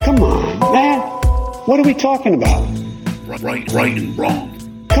What are we talking about? Right and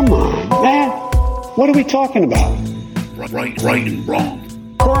wrong. Come on, man. What are we talking about? Right and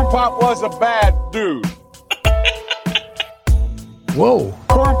wrong. Corn Pop was a bad dude. Whoa.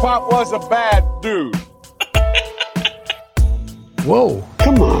 Corn Pop was a bad dude. Whoa.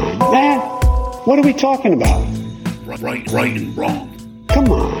 Come on, man. What are we talking about? Right and wrong.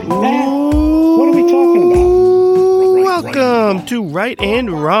 Come on, man. What are we talking about? Welcome to Right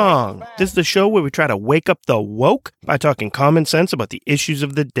and Wrong. This is the show where we try to wake up the woke by talking common sense about the issues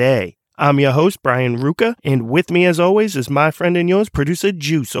of the day. I'm your host, Brian Ruka, and with me as always is my friend and yours, producer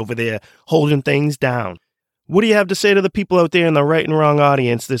Juice over there, holding things down. What do you have to say to the people out there in the Right and Wrong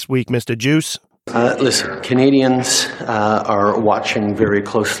audience this week, Mr. Juice? Listen, Canadians are watching very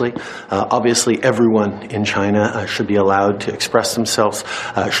closely. Obviously, everyone in China should be allowed to express themselves,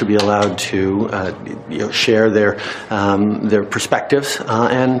 should be allowed to share their perspectives,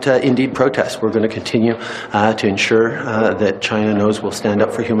 and indeed protest. We're going to continue to ensure that China knows we'll stand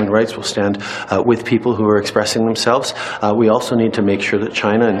up for human rights, we'll stand with people who are expressing themselves. We also need to make sure that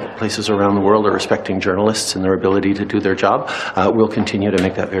China and places around the world are respecting journalists and their ability to do their job. We'll continue to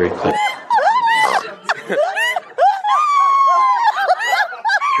make that very clear.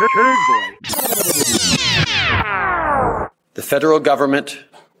 The federal government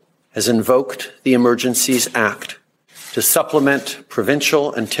has invoked the Emergencies Act to supplement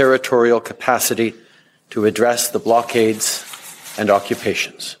provincial and territorial capacity to address the blockades and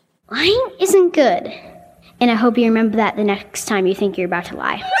occupations. Lying isn't good, and I hope you remember that the next time you think you're about to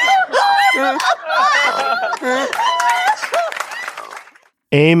lie.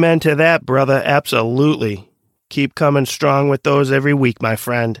 Amen to that, brother. Absolutely. Keep coming strong with those every week, my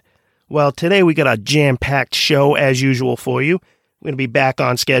friend. Well, today we got a jam-packed show as usual for you. We're going to be back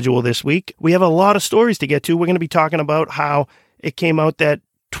on schedule this week. We have a lot of stories to get to. We're going to be talking about how it came out that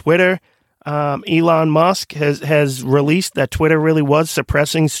Twitter, Elon Musk has released that Twitter really was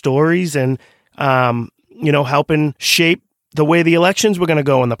suppressing stories and, helping shape the way the elections were going to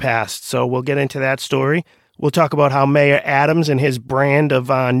go in the past. So we'll get into that story. We'll talk about how Mayor Adams and his brand of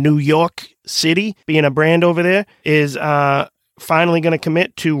New York City, being a brand over there, is finally going to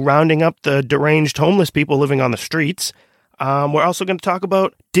commit to rounding up the deranged homeless people living on the streets. We're also going to talk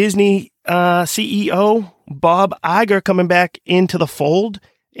about Disney CEO Bob Iger coming back into the fold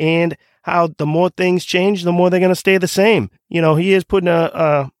and how the more things change, the more they're going to stay the same. You know, he is putting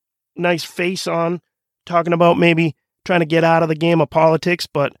a nice face on, talking about maybe trying to get out of the game of politics,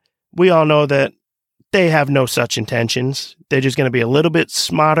 but we all know that they have no such intentions. They're just going to be a little bit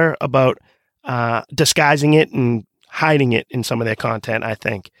smarter about disguising it and hiding it in some of their content, I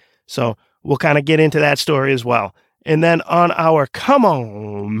think. So we'll kind of get into that story as well. And then on our Come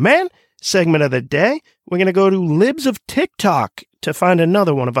On Man segment of the day, we're going to go to Libs of TikTok to find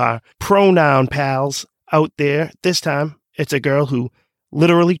another one of our pronoun pals out there. This time, it's a girl who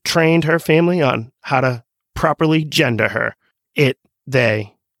literally trained her family on how to properly gender her. It,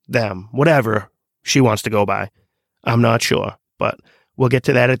 they, them, whatever she wants to go by. I'm not sure, but we'll get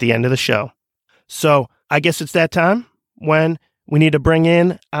to that at the end of the show. So I guess it's that time when we need to bring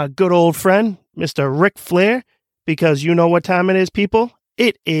in our good old friend, Mr. Ric Flair, because you know what time it is, people.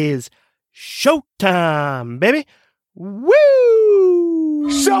 It is showtime, baby.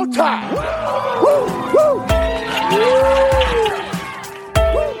 Woo! Showtime! Woo!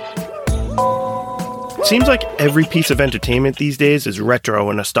 Seems like every piece of entertainment these days is retro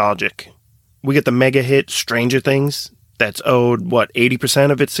and nostalgic. We get the mega hit Stranger Things that's owed,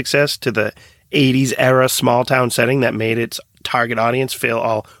 80% of its success to the 80s era small town setting that made its target audience feel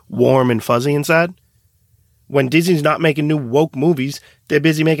all warm and fuzzy inside. When Disney's not making new woke movies, they're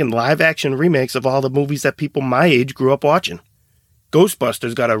busy making live-action remakes of all the movies that people my age grew up watching.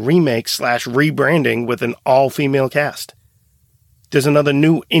 Ghostbusters got a remake/rebranding with an all-female cast. There's another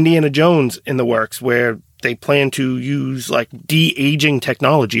new Indiana Jones in the works where they plan to use de-aging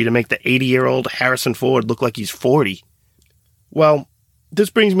technology to make the 80-year-old Harrison Ford look like he's 40. Well, this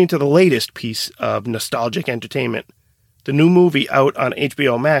brings me to the latest piece of nostalgic entertainment, the new movie out on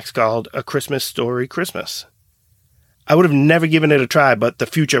HBO Max called A Christmas Story Christmas. I would have never given it a try, but the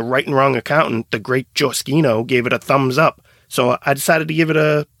future Right and Wrong accountant, the great Joskino, gave it a thumbs up, so I decided to give it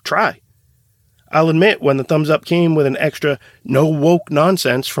a try. I'll admit, when the thumbs up came with an extra no woke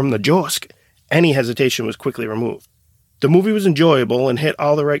nonsense from the Josk, any hesitation was quickly removed. The movie was enjoyable and hit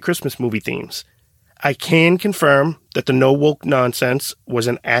all the right Christmas movie themes. I can confirm that the no woke nonsense was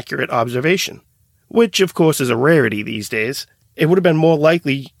an accurate observation, which of course is a rarity these days. It would have been more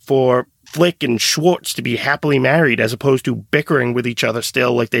likely for Flick and Schwartz to be happily married as opposed to bickering with each other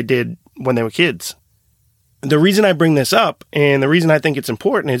still like they did when they were kids. The reason I bring this up, and the reason I think it's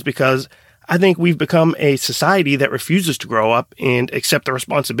important, is because I think we've become a society that refuses to grow up and accept the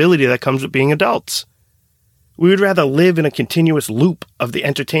responsibility that comes with being adults. We would rather live in a continuous loop of the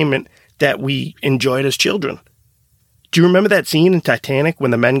entertainment that we enjoyed as children. Do you remember that scene in Titanic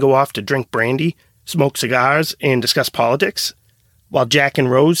when the men go off to drink brandy, smoke cigars, and discuss politics, while Jack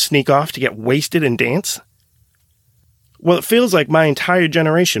and Rose sneak off to get wasted and dance? Well, it feels like my entire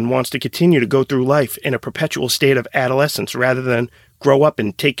generation wants to continue to go through life in a perpetual state of adolescence rather than grow up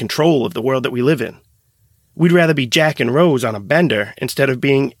and take control of the world that we live in. We'd rather be Jack and Rose on a bender instead of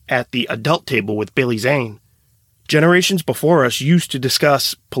being at the adult table with Billy Zane. Generations before us used to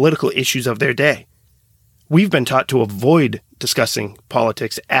discuss political issues of their day. We've been taught to avoid discussing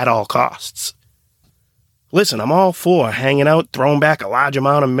politics at all costs. Listen, I'm all for hanging out, throwing back a large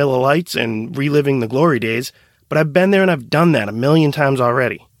amount of Miller Lights and reliving the glory days, but I've been there and I've done that a million times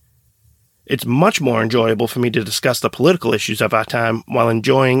already. It's much more enjoyable for me to discuss the political issues of our time while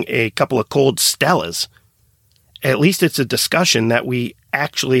enjoying a couple of cold Stellas. At least it's a discussion that we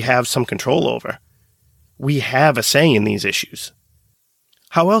actually have some control over. We have a say in these issues.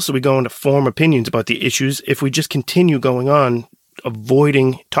 How else are we going to form opinions about the issues if we just continue going on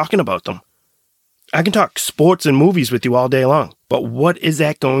avoiding talking about them? I can talk sports and movies with you all day long, but what is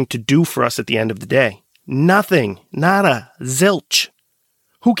that going to do for us at the end of the day? Nothing. Nada. Zilch.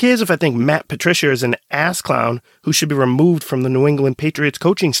 Who cares if I think Matt Patricia is an ass clown who should be removed from the New England Patriots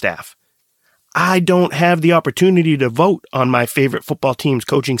coaching staff? I don't have the opportunity to vote on my favorite football team's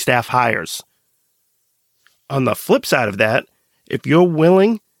coaching staff hires. On the flip side of that, if you're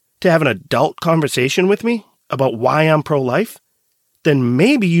willing to have an adult conversation with me about why I'm pro-life, then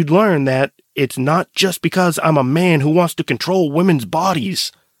maybe you'd learn that it's not just because I'm a man who wants to control women's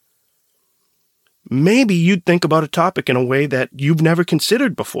bodies. Maybe you'd think about a topic in a way that you've never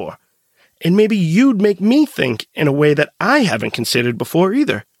considered before. And maybe you'd make me think in a way that I haven't considered before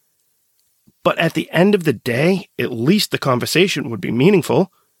either. But at the end of the day, at least the conversation would be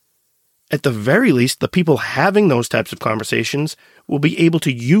meaningful. At the very least, the people having those types of conversations will be able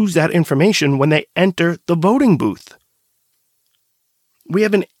to use that information when they enter the voting booth. We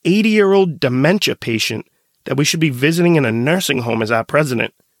have an 80-year-old dementia patient that we should be visiting in a nursing home as our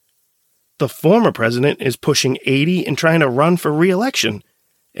president. The former president is pushing 80 and trying to run for re-election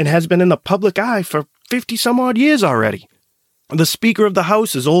and has been in the public eye for 50-some-odd years already. The Speaker of the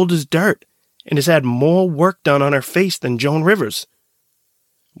House is old as dirt and has had more work done on her face than Joan Rivers.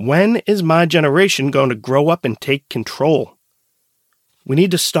 When is my generation going to grow up and take control? We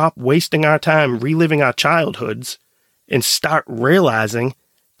need to stop wasting our time reliving our childhoods and start realizing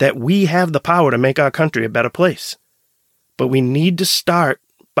that we have the power to make our country a better place. But we need to start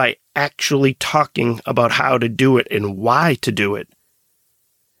by actually talking about how to do it and why to do it.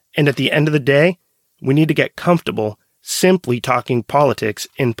 And at the end of the day, we need to get comfortable simply talking politics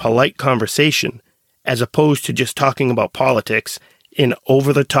in polite conversation as opposed to just talking about politics in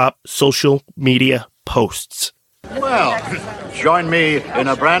over-the-top social media posts. Well, join me in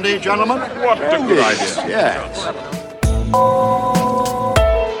a brandy, gentlemen? What a good idea. Yes.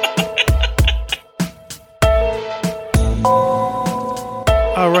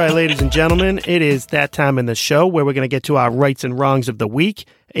 All right, ladies and gentlemen, it is that time in the show where we're going to get to our rights and wrongs of the week.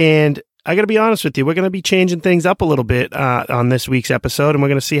 And I got to be honest with you, we're going to be changing things up a little bit on this week's episode, and we're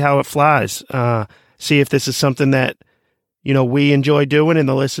going to see how it flies. See if this is something that, you know, we enjoy doing and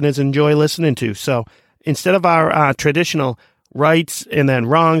the listeners enjoy listening to. So instead of our traditional rights and then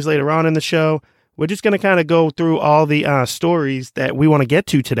wrongs later on in the show, we're just going to kind of go through all the stories that we want to get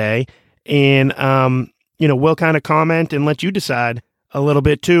to today. And, we'll kind of comment and let you decide a little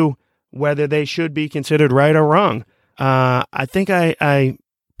bit too, whether they should be considered right or wrong. I think I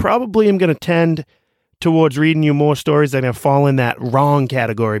probably am going to tend towards reading you more stories that are going to fall in that wrong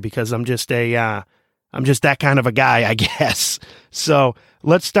category because I'm just that kind of a guy, I guess. So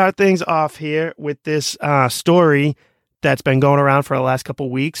let's start things off here with this story that's been going around for the last couple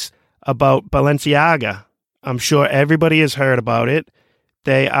of weeks about Balenciaga. I'm sure everybody has heard about it.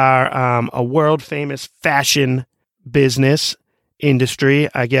 They are a world-famous fashion business industry,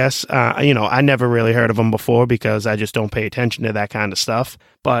 I guess. I never really heard of them before because I just don't pay attention to that kind of stuff.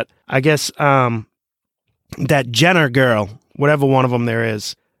 But I guess that Jenner girl, whatever one of them there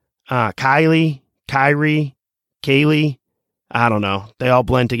is, Kylie, Kaylee, I don't know. They all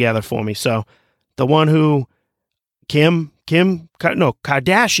blend together for me. So the one who, Kardashian.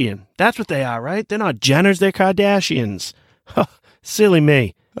 That's what they are, right? They're not Jenners, they're Kardashians. Silly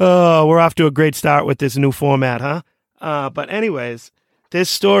me. Oh, we're off to a great start with this new format, huh? But anyways, this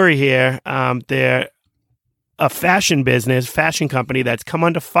story here, they're a fashion company that's come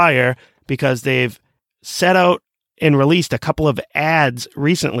under fire because they've set out and released a couple of ads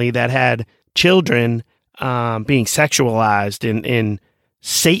recently that had children being sexualized and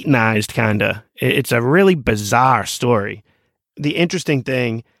satanized, kind of. It's a really bizarre story. The interesting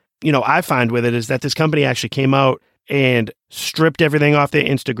thing, I find with it is that this company actually came out and stripped everything off their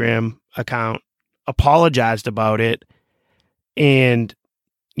Instagram account, apologized about it, and,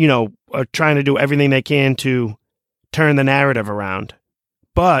 are trying to do everything they can to turn the narrative around.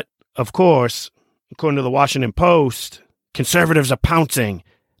 But, of course, according to the Washington Post, conservatives are pouncing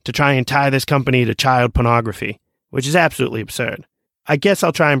to try and tie this company to child pornography, which is absolutely absurd. I guess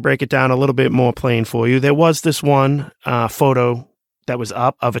I'll try and break it down a little bit more plain for you. There was this one photo that was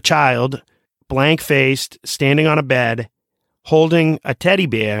up of a child, blank-faced, standing on a bed, holding a teddy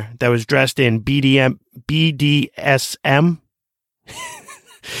bear that was dressed in BDSM.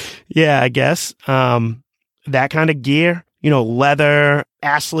 Yeah, I guess. That kind of gear, leather,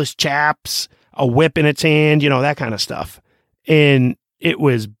 assless chaps, a whip in its hand, that kind of stuff. And it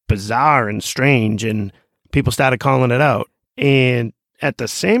was bizarre and strange, and people started calling it out. And at the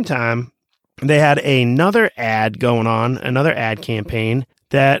same time, they had another ad going on, another ad campaign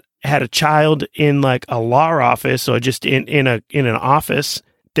that had a child in like a law office, or just in an office.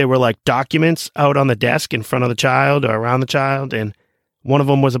 There were like documents out on the desk in front of the child or around the child, and one of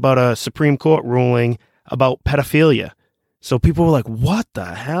them was about a Supreme Court ruling about pedophilia. So people were like, what the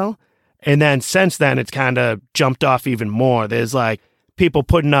hell? And then since then, it's kind of jumped off even more. There's like people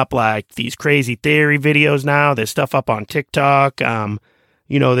putting up like these crazy theory videos now. There's stuff up on TikTok.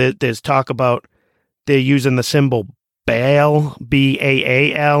 There's talk about they're using the symbol Baal,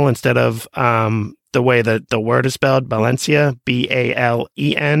 Baal, instead of the way that the word is spelled, Balencia,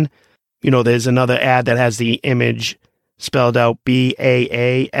 Balen. There's another ad that has the image spelled out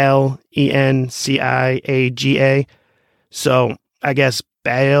Baallenciaga. So I guess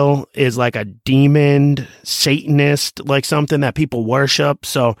Baal is like a demon, Satanist, like something that people worship.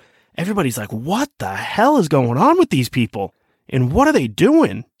 So everybody's like, what the hell is going on with these people? And what are they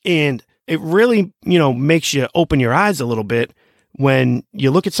doing? And it really, makes you open your eyes a little bit when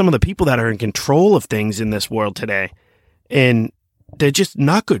you look at some of the people that are in control of things in this world today. And they're just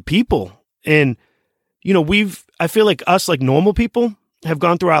not good people. And, I feel like us, like normal people, have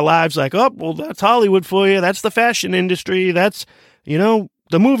gone through our lives like, oh, well, that's Hollywood for you. That's the fashion industry. That's, the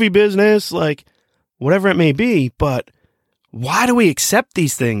movie business, like whatever it may be. But why do we accept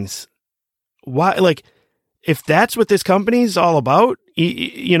these things? Why, like, if that's what this company is all about,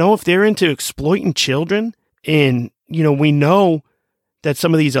 if they're into exploiting children, and, we know that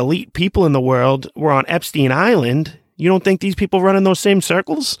some of these elite people in the world were on Epstein Island, you don't think these people run in those same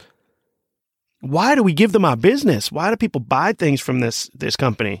circles? Why do we give them our business? Why do people buy things from this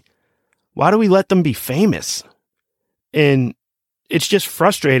company? Why do we let them be famous? And it's just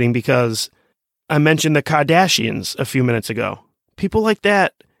frustrating because I mentioned the Kardashians a few minutes ago. People like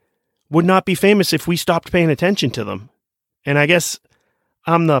that would not be famous if we stopped paying attention to them. And I guess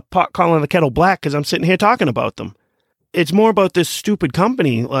I'm the pot calling the kettle black because I'm sitting here talking about them. It's more about this stupid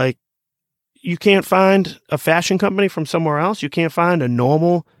company. Like, you can't find a fashion company from somewhere else. You can't find a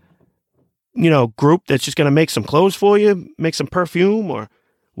normal, group that's just going to make some clothes for you, make some perfume or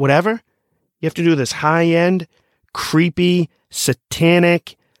whatever. You have to do this high-end, creepy,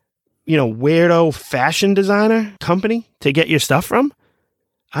 satanic, weirdo fashion designer company to get your stuff from.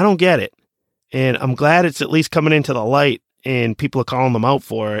 I don't get it. And I'm glad it's at least coming into the light and people are calling them out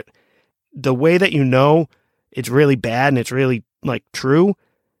for it. The way that it's really bad and it's really like true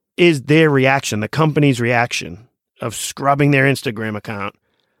is their reaction, the company's reaction of scrubbing their Instagram account,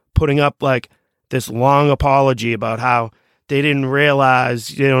 putting up like this long apology about how they didn't realize,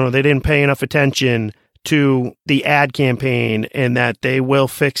 they didn't pay enough attention to the ad campaign and that they will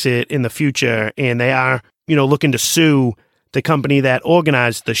fix it in the future. And they are, looking to sue the company that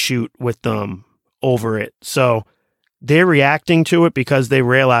organized the shoot with them over it. So they're reacting to it because they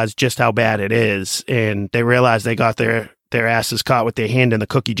realize just how bad it is. And they realize they got their asses caught with their hand in the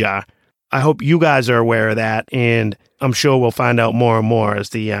cookie jar. I hope you guys are aware of that. And I'm sure we'll find out more and more as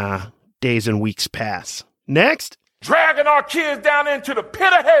the days and weeks pass. Next. Dragging our kids down into the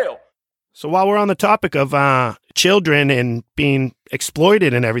pit of hell. So while we're on the topic of children and being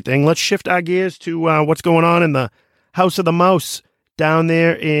exploited and everything, let's shift our gears to what's going on in the House of the Mouse down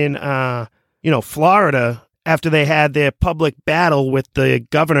there in, Florida after they had their public battle with the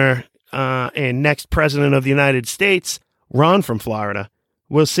governor and next president of the United States, Ron from Florida.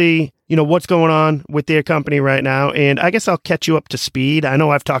 We'll see, what's going on with their company right now. And I guess I'll catch you up to speed. I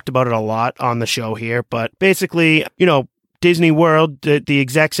know I've talked about it a lot on the show here, but basically, Disney World, the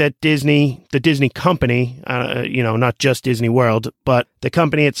execs at Disney, the Disney company, not just Disney World, but the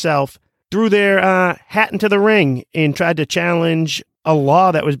company itself, threw their hat into the ring and tried to challenge a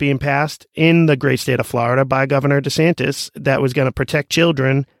law that was being passed in the great state of Florida by Governor DeSantis that was going to protect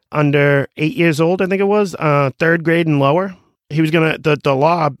children under 8 years old, I think it was, third grade and lower. He was going to, the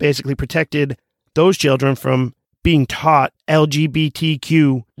law basically protected those children from being taught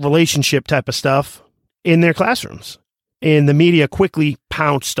LGBTQ relationship type of stuff in their classrooms. And the media quickly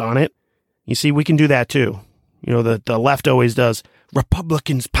pounced on it. You see, we can do that too. You know, the left always does.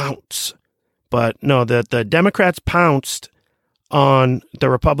 Republicans pounce. But no, the Democrats pounced on the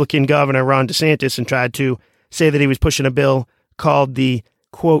Republican governor, Ron DeSantis, and tried to say that he was pushing a bill called the,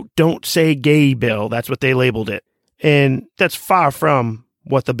 quote, "Don't Say Gay" bill. That's what they labeled it. And that's far from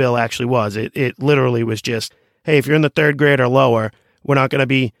what the bill actually was. It literally was just, hey, if you're in the third grade or lower, we're not going to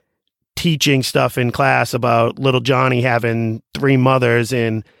be teaching stuff in class about little Johnny having 3 mothers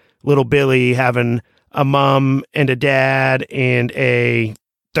and little Billy having a mom and a dad and a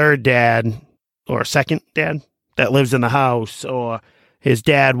third dad or a second dad that lives in the house, or his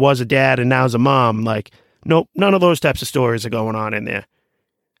dad was a dad and now's a mom. Like, nope, none of those types of stories are going on in there.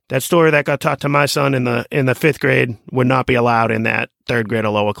 That story that got taught to my son in the 5th grade would not be allowed in that third grade or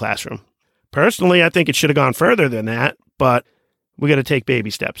lower classroom. Personally, I think it should have gone further than that, but we got to take baby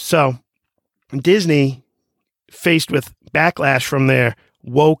steps. So Disney, faced with backlash from their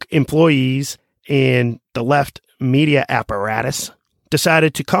woke employees and the left media apparatus,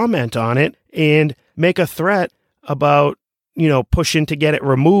 decided to comment on it and make a threat about, you know, pushing to get it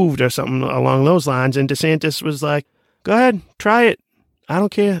removed or something along those lines. And DeSantis was like, go ahead, try it. I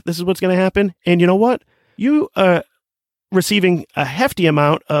don't care. This is what's going to happen. And you know what? You are receiving a hefty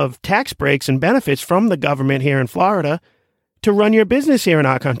amount of tax breaks and benefits from the government here in Florida to run your business here in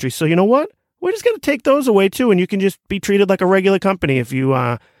our country. So you know what? We're just going to take those away too. And you can just be treated like a regular company if you,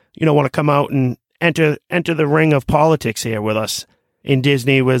 want to come out and enter the ring of politics here with us. And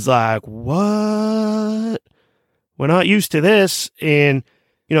Disney was like, what? We're not used to this. And,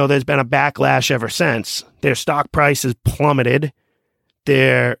 you know, there's been a backlash ever since. Their stock price has plummeted.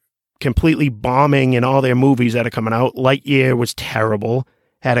 They're completely bombing in all their movies that are coming out. Lightyear was terrible,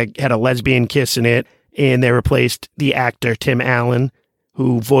 had a lesbian kiss in it, and they replaced the actor Tim Allen,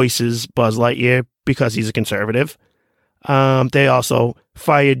 who voices Buzz Lightyear, because he's a conservative. They also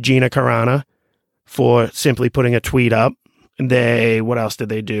fired Gina Carano for simply putting a tweet up. What else did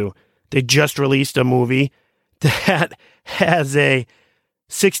they do? They just released a movie that has a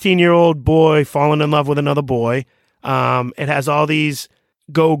 16-year-old boy falling in love with another boy. It has all these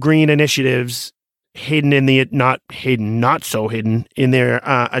Go Green initiatives hidden in the, not so hidden in their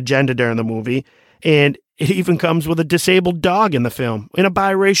agenda during the movie. And it even comes with a disabled dog in the film, and a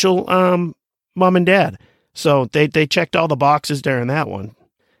biracial mom and dad. So they checked all the boxes during that one.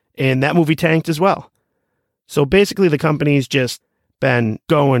 And that movie tanked as well. So basically the company's just been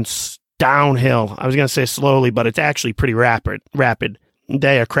going downhill. I was going to say slowly, but it's actually pretty rapid.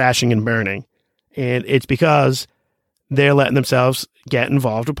 They are crashing and burning. And it's because they're letting themselves get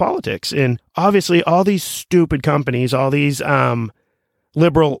involved with politics. And obviously all these stupid companies, all these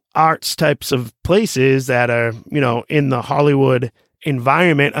liberal arts types of places that are, you know, in the Hollywood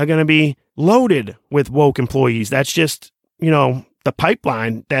environment are going to be loaded with woke employees. That's just, you know, the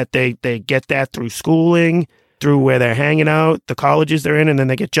pipeline that they get that through schooling, through where they're hanging out, the colleges they're in, and then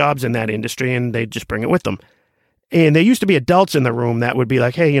they get jobs in that industry and they just bring it with them. And there used to be adults in the room that would be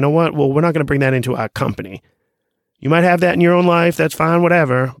like, hey, you know what? Well, we're not going to bring that into our company. You might have that in your own life. That's fine,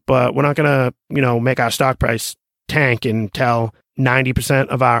 whatever. But we're not going to, you know, make our stock price tank and tell 90%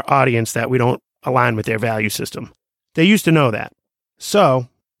 of our audience that we don't align with their value system. They used to know that. So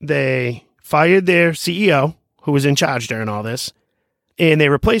they fired their CEO, who was in charge during all this, and they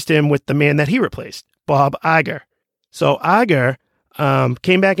replaced him with the man that he replaced, Bob Iger. So Iger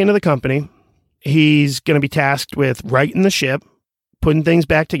came back into the company. He's going to be tasked with righting the ship, putting things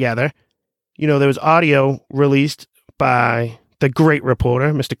back together. You know, there was audio released by the great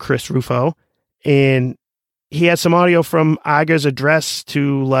reporter, Mr. Chris Rufo, and he had some audio from Iger's address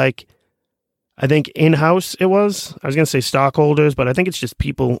to, like, I think in-house it was. I was going to say stockholders, but I think it's just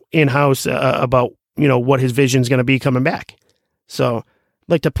people in-house about, you know, what his vision is going to be coming back. So I'd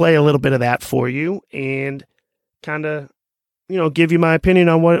like to play a little bit of that for you and kind of, you know, give you my opinion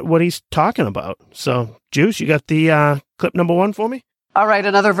on what he's talking about. So, Juice, you got the clip number 1 for me? All right,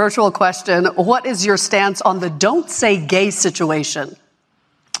 another virtual question. What is your stance on the Don't Say Gay situation?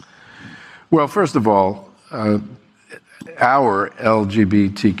 Well, first of all, our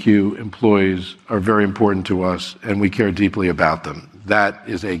LGBTQ employees are very important to us, and we care deeply about them. That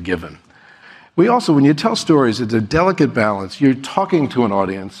is a given. We also, when you tell stories, it's a delicate balance. You're talking to an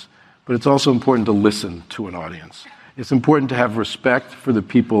audience, but it's also important to listen to an audience. It's important to have respect for the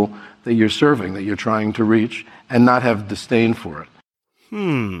people that you're serving, that you're trying to reach, and not have disdain for it.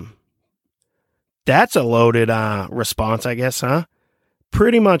 That's a loaded response, I guess, huh?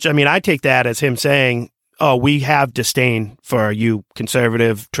 Pretty much, I mean, I take that as him saying, oh, we have disdain for you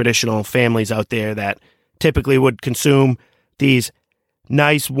conservative, traditional families out there that typically would consume these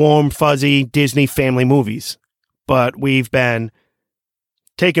nice, warm, fuzzy Disney family movies. But we've been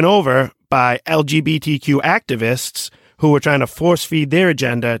taken over by LGBTQ activists who are trying to force feed their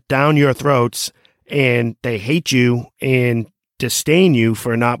agenda down your throats, and they hate you and disdain you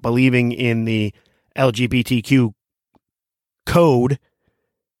for not believing in the LGBTQ code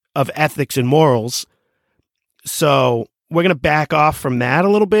of ethics and morals. So we're going to back off from that a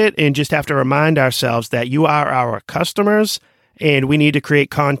little bit and just have to remind ourselves that you are our customers, and we need to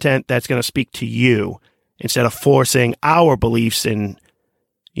create content that's going to speak to you instead of forcing our beliefs and,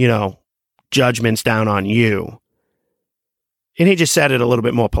 judgments down on you. And he just said it a little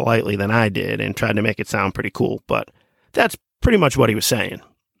bit more politely than I did and tried to make it sound pretty cool, but that's pretty much what he was saying.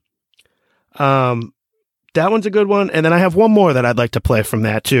 That one's a good one. And then I have one more that I'd like to play from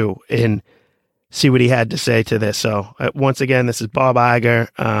that too and see what he had to say to this. So once again, this is Bob Iger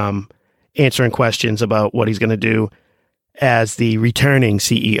answering questions about what he's going to do as the returning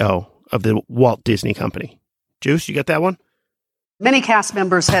CEO of the Walt Disney Company. Juice, you got that one? Many cast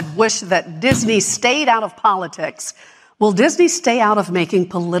members had wished that Disney stayed out of politics. Will Disney stay out of making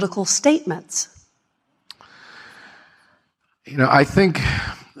political statements? I think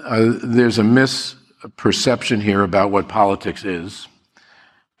there's a misperception here about what politics is.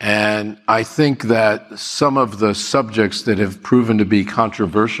 And I think that some of the subjects that have proven to be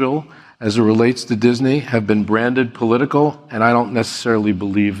controversial as it relates to Disney have been branded political, and I don't necessarily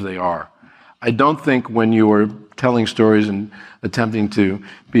believe they are. I don't think when you are telling stories and attempting to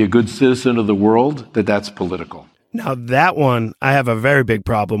be a good citizen of the world, that's political. Now, that one I have a very big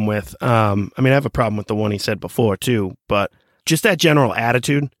problem with. I have a problem with the one he said before, too, but just that general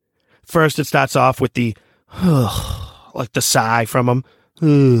attitude. First, it starts off with the, like the sigh from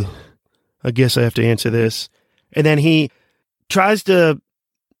him. I guess I have to answer this. And then he tries to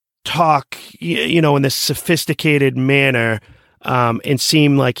talk, in this sophisticated manner and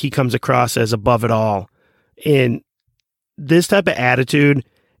seem like he comes across as above it all. And this type of attitude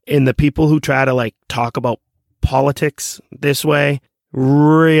and the people who try to talk about politics this way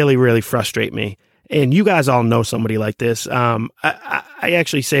really, really frustrate me. And you guys all know somebody like this. I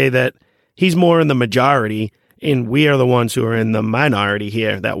actually say that he's more in the majority, and we are the ones who are in the minority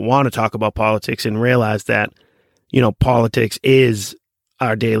here that want to talk about politics and realize that, politics is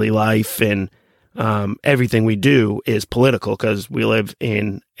our daily life, and everything we do is political because we live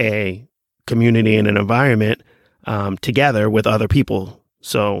in a community and an environment together with other people.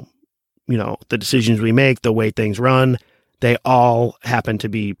 So, the decisions we make, the way things run, they all happen to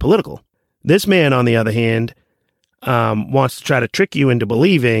be political. This man, on the other hand, wants to try to trick you into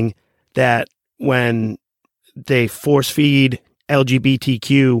believing that when they force feed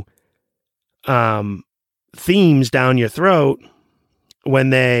LGBTQ themes down your throat,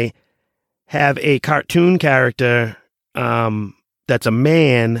 when they have a cartoon character that's a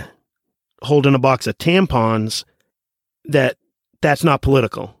man holding a box of tampons, that's not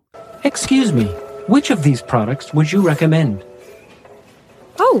political. Excuse me, which of these products would you recommend?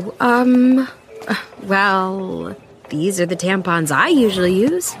 Well, these are the tampons I usually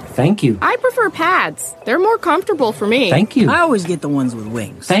use. Thank you. I prefer pads. They're more comfortable for me. Thank you. I always get the ones with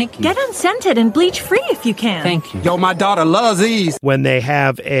wings. Thank you. Get unscented and bleach-free if you can. Thank you. Yo, my daughter loves these. When they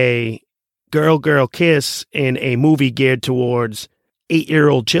have a girl-girl kiss in a movie geared towards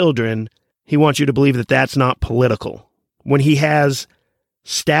 8-year-old children, he wants you to believe that that's not political. When he has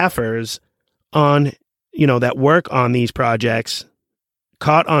staffers on, that work on these projects,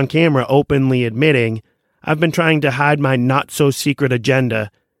 caught on camera openly admitting, I've been trying to hide my not-so-secret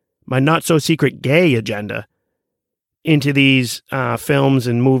agenda, my not-so-secret gay agenda, into these films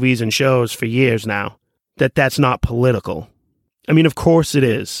and movies and shows for years now, that's not political. I mean, of course it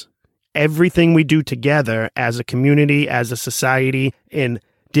is. Everything we do together as a community, as a society, and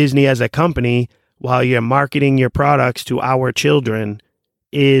Disney as a company, while you're marketing your products to our children,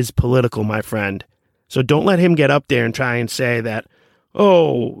 is political, my friend. So don't let him get up there and try and say that,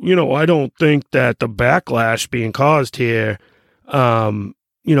 I don't think that the backlash being caused here, I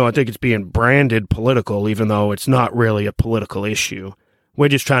think it's being branded political, even though it's not really a political issue. We're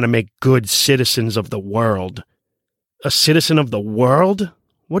just trying to make good citizens of the world. A citizen of the world?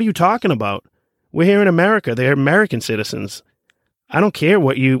 What are you talking about? We're here in America. They're American citizens. I don't care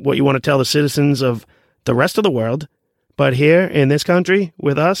what you want to tell the citizens of the rest of the world, but here in this country,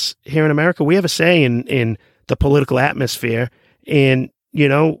 with us, here in America, we have a say in the political atmosphere. And,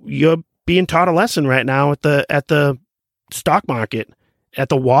 you're being taught a lesson right now at the stock market at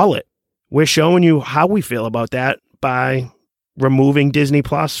the wallet. We're showing you how we feel about that by removing Disney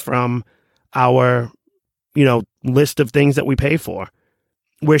Plus from our, list of things that we pay for.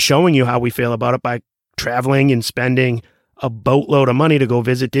 We're showing you how we feel about it by traveling and spending a boatload of money to go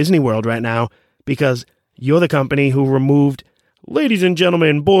visit Disney World right now because you're the company who removed ladies and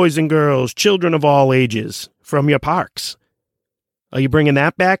gentlemen, boys and girls, children of all ages from your parks. Are you bringing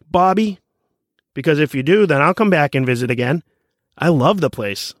that back, Bobby? Because if you do, then I'll come back and visit again. I love the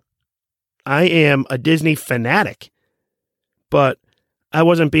place. I am a Disney fanatic, but I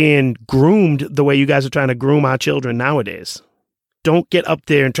wasn't being groomed the way you guys are trying to groom our children nowadays. Don't get up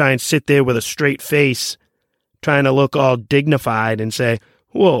there and try and sit there with a straight face, trying to look all dignified and say,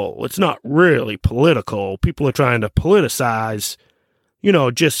 whoa, it's not really political. People are trying to politicize,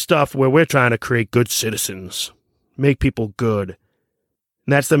 just stuff where we're trying to create good citizens, make people good.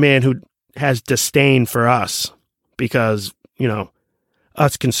 And that's the man who has disdain for us because,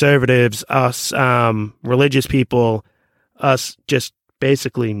 us conservatives, us religious people, us just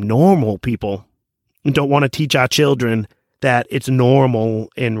basically normal people don't want to teach our children that it's normal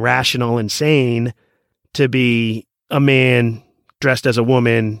and rational and sane to be a man dressed as a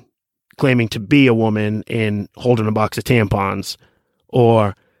woman, claiming to be a woman and holding a box of tampons,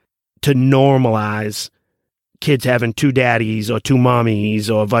 or to normalize kids having two daddies or two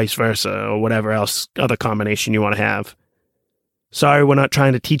mommies or vice versa or whatever else other combination you want to have. Sorry, we're not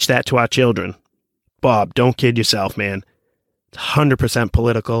trying to teach that to our children. Bob, don't kid yourself, man. It's 100%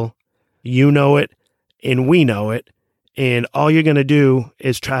 political. You know it, and we know it, and all you're going to do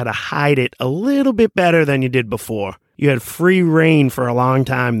is try to hide it a little bit better than you did before. You had free reign for a long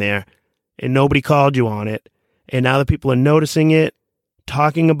time there, and nobody called you on it, and now that people are noticing it,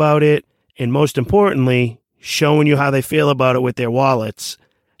 talking about it, and most importantly, showing you how they feel about it with their wallets,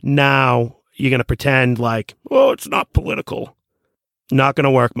 now you're going to pretend like, oh, it's not political. Not going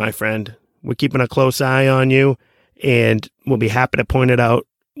to work, my friend. We're keeping a close eye on you, and we'll be happy to point it out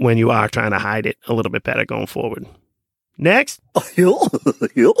when you are trying to hide it a little bit better going forward. Next.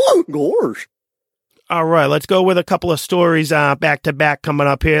 Gosh. All right, let's go with a couple of stories back to back coming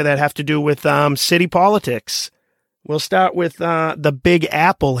up here that have to do with city politics. We'll start with the Big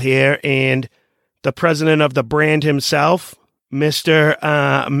Apple here and the president of the brand himself,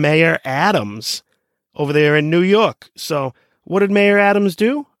 Mr. Mayor Adams, over there in New York. So what did Mayor Adams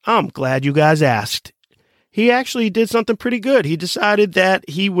do? I'm glad you guys asked. He actually did something pretty good. He decided that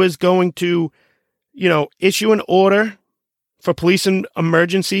he was going to, issue an order for police and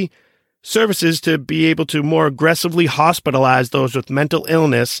emergency services to be able to more aggressively hospitalize those with mental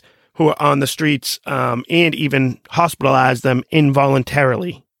illness who are on the streets and even hospitalize them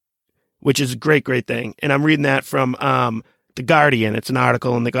involuntarily, which is a great, great thing. And I'm reading that from The Guardian. It's an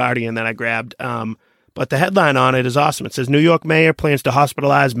article in The Guardian that I grabbed. But the headline on it is awesome. It says, New York mayor plans to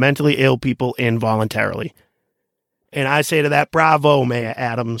hospitalize mentally ill people involuntarily. And I say to that, bravo, Mayor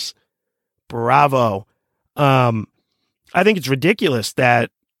Adams. Bravo. I think it's ridiculous that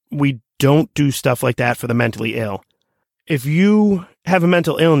we don't do stuff like that for the mentally ill. If you have a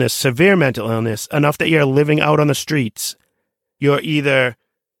mental illness, severe mental illness, enough that you're living out on the streets, you're either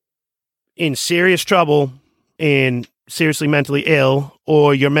in serious trouble and seriously mentally ill,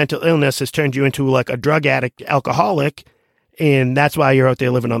 or your mental illness has turned you into like a drug addict, alcoholic, and that's why you're out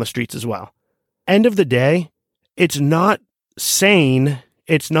there living on the streets as well. End of the day, it's not sane,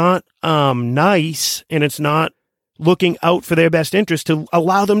 it's not nice, and it's not looking out for their best interest to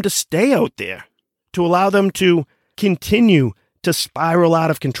allow them to stay out there, to allow them to continue to spiral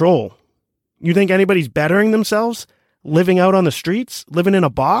out of control. You think anybody's bettering themselves living out on the streets, living in a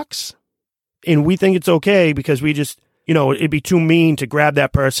box? And we think it's okay because we just, it'd be too mean to grab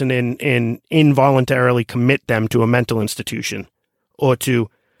that person and involuntarily commit them to a mental institution or to,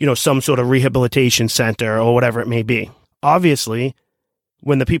 some sort of rehabilitation center or whatever it may be. Obviously,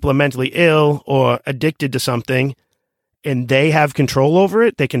 when the people are mentally ill or addicted to something and they have control over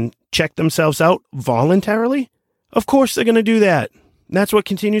it, they can check themselves out voluntarily. Of course they're going to do that. That's what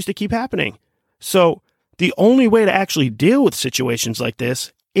continues to keep happening. So the only way to actually deal with situations like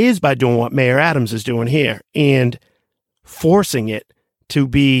this is by doing what Mayor Adams is doing here and forcing it to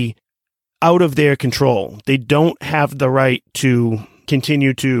be out of their control. They don't have the right to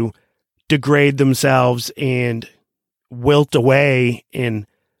continue to degrade themselves and wilt away and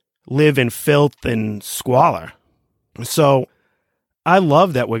live in filth and squalor. So I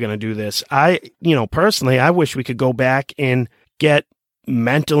love that we're going to do this. Personally, I wish we could go back and get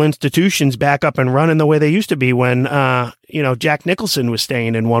mental institutions back up and running the way they used to be when, Jack Nicholson was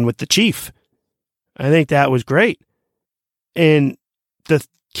staying in one with the chief. I think that was great. And the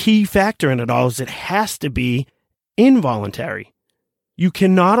key factor in it all is it has to be involuntary. You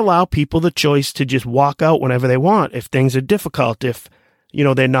cannot allow people the choice to just walk out whenever they want if things are difficult, if,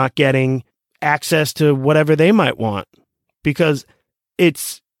 they're not getting access to whatever they might want, because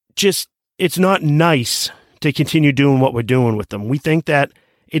it's not nice to continue doing what we're doing with them. We think that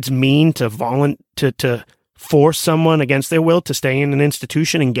it's mean to force someone against their will to stay in an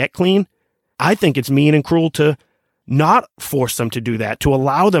institution and get clean. I think it's mean and cruel to not force them to do that, to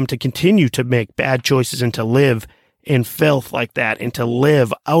allow them to continue to make bad choices and to live in filth like that and to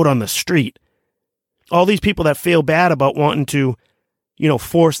live out on the street. All these people that feel bad about wanting to,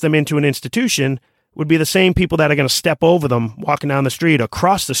 force them into an institution would be the same people that are going to step over them walking down the street or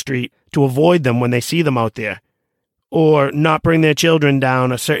cross the street to avoid them when they see them out there, or not bring their children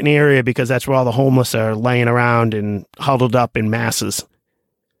down a certain area because that's where all the homeless are laying around and huddled up in masses.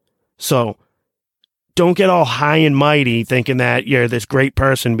 So don't get all high and mighty thinking that you're this great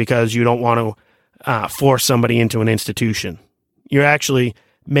person because you don't want to force somebody into an institution. You're actually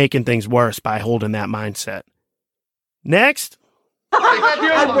making things worse by holding that mindset. Next.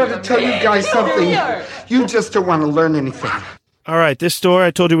 I want to tell you guys something. You just don't want to learn anything. All right, this story,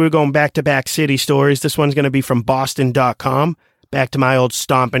 I told you we were going back-to-back city stories. This one's going to be from Boston.com, back to my old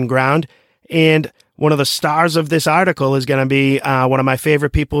stomping ground. And one of the stars of this article is going to be one of my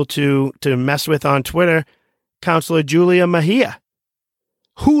favorite people to mess with on Twitter, Counselor Julia Mejia.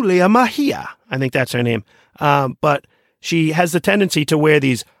 Julia Mejia, I think that's her name. But she has the tendency to wear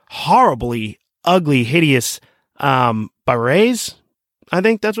these horribly ugly, hideous berets. I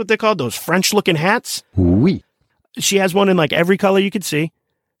think that's what they're called, those French-looking hats. Oui. She has one in like every color you could see,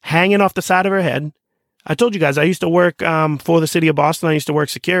 hanging off the side of her head. I told you guys, I used to work for the city of Boston. I used to work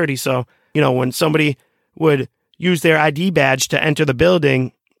security. So, when somebody would use their ID badge to enter the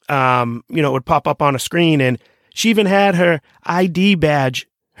building, it would pop up on a screen. And she even had her ID badge,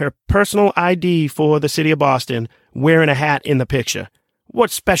 her personal ID for the city of Boston, wearing a hat in the picture.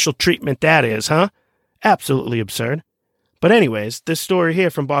 What special treatment that is, huh? Absolutely absurd. But anyways, this story here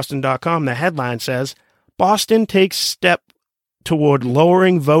from Boston.com, the headline says, Boston takes step toward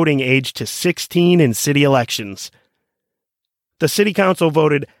lowering voting age to 16 in city elections. The city council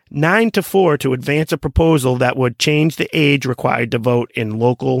voted 9-4 to advance a proposal that would change the age required to vote in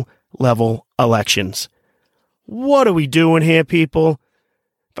local level elections. What are we doing here, people?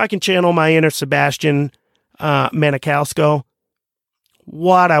 If I can channel my inner Sebastian Maniscalco,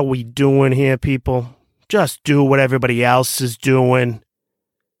 what are we doing here, people? Just do what everybody else is doing.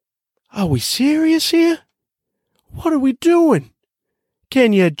 Are we serious here? What are we doing?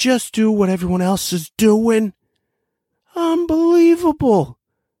 Can you just do what everyone else is doing? Unbelievable.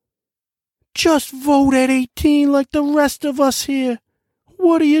 Just vote at 18 like the rest of us here.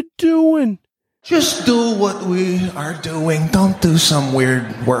 What are you doing? Just do what we are doing. Don't do some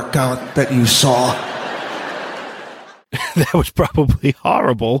weird workout that you saw. That was probably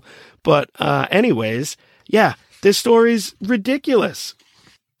horrible. But anyways, yeah, this story's ridiculous.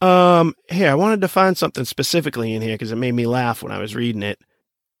 Here, I wanted to find something specifically in here because it made me laugh when I was reading it.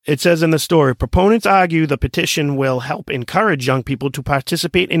 It says in the story, proponents argue the petition will help encourage young people to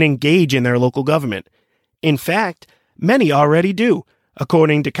participate and engage in their local government. In fact, many already do,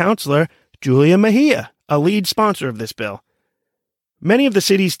 according to Counselor Julia Mejia, a lead sponsor of this bill. Many of the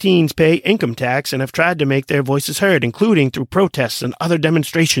city's teens pay income tax and have tried to make their voices heard, including through protests and other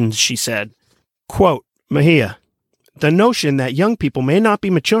demonstrations, she said. Quote, Mejia, the notion that young people may not be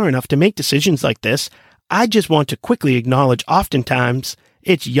mature enough to make decisions like this, I just want to quickly acknowledge oftentimes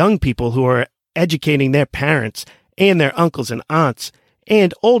it's young people who are educating their parents and their uncles and aunts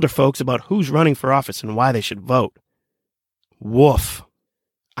and older folks about who's running for office and why they should vote. Woof.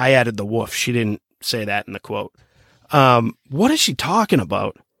 I added the woof. She didn't say that in the quote. What is she talking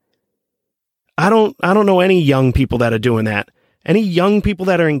about? I don't know any young people that are doing that. Any young people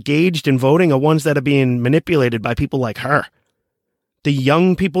that are engaged in voting are ones that are being manipulated by people like her. The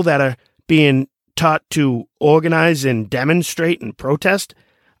young people that are being taught to organize and demonstrate and protest.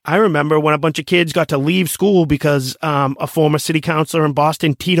 I remember when a bunch of kids got to leave school because a former city councilor in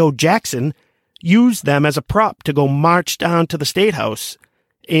Boston, Tito Jackson, used them as a prop to go march down to the State House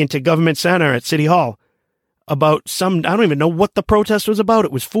and to Government Center at City Hall about I don't even know what the protest was about.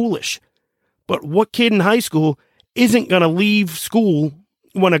 It was foolish. But what kid in high school isn't going to leave school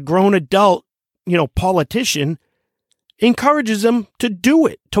when a grown adult, politician encourages them to do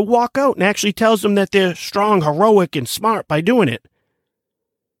it, to walk out and actually tells them that they're strong, heroic, and smart by doing it?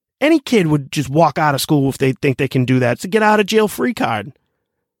 Any kid would just walk out of school if they think they can do that. It's a get out of jail free card.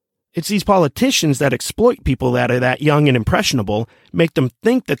 It's these politicians that exploit people that are that young and impressionable, make them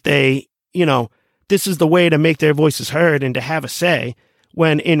think that they, this is the way to make their voices heard and to have a say,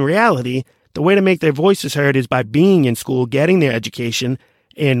 when in reality, the way to make their voices heard is by being in school, getting their education,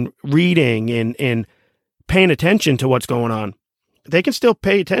 and reading and paying attention to what's going on. They can still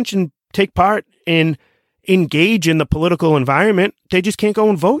pay attention, take part, and engage in the political environment. They just can't go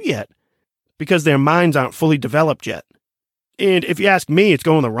and vote yet because their minds aren't fully developed yet. And if you ask me, it's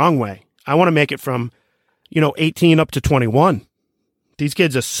going the wrong way. I want to make it from, 18 up to 21. These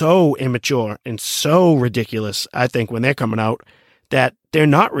kids are so immature and so ridiculous, I think, when they're coming out, that they're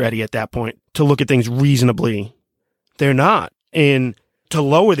not ready at that point to look at things reasonably. They're not. And to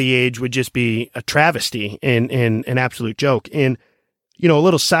lower the age would just be a travesty and an absolute joke. And, a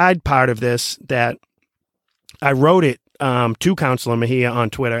little side part of this that I wrote it to Councilor Mejia on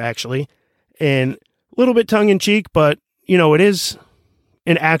Twitter, actually, and a little bit tongue-in-cheek, but, it is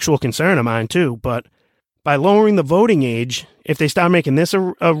an actual concern of mine, too. But by lowering the voting age, if they start making this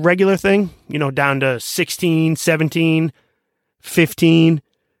a regular thing, down to 16, 17, 15,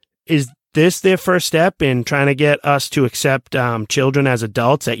 is this their first step in trying to get us to accept children as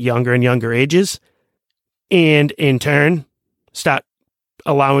adults at younger and younger ages, and in turn start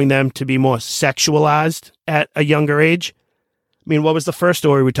allowing them to be more sexualized at a younger age? I mean, what was the first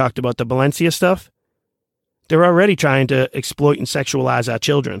story we talked about, the Valencia stuff? They're already trying to exploit and sexualize our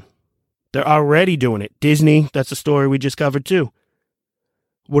children. They're already doing it. Disney, that's a story we just covered too.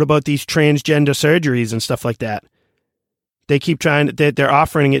 What about these transgender surgeries and stuff like that? They keep trying, they're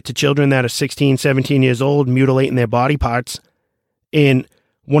offering it to children that are 16, 17 years old, mutilating their body parts. And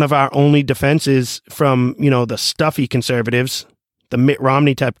one of our only defenses from, the stuffy conservatives, the Mitt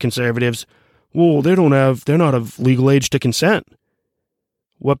Romney type conservatives, well, they're not of legal age to consent.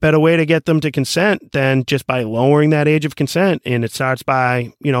 What better way to get them to consent than just by lowering that age of consent? And it starts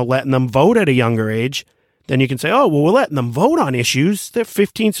by, letting them vote at a younger age. Then you can say, oh, well, we're letting them vote on issues. They're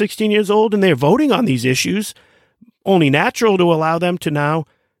 15, 16 years old and they're voting on these issues. Only natural to allow them to now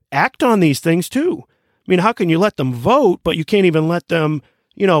act on these things too. I mean, how can you let them vote, but you can't even let them,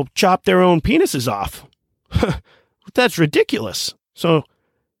 chop their own penises off? That's ridiculous. So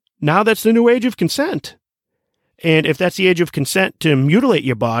now that's the new age of consent. And if that's the age of consent to mutilate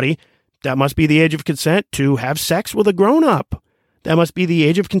your body, that must be the age of consent to have sex with a grown-up. That must be the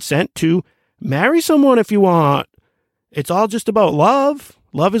age of consent to marry someone if you want. It's all just about love.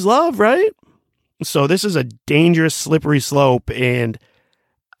 Love is love, right? So this is a dangerous, slippery slope, and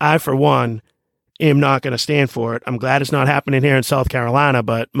I, for one, am not going to stand for it. I'm glad it's not happening here in South Carolina,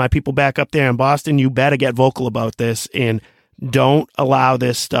 but my people back up there in Boston, you better get vocal about this and don't allow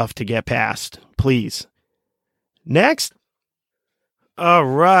this stuff to get passed, please. Next. All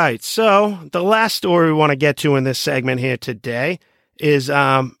right. So the last story we want to get to in this segment here today is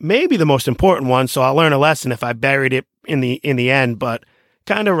maybe the most important one. So I'll learn a lesson if I buried it in the end, but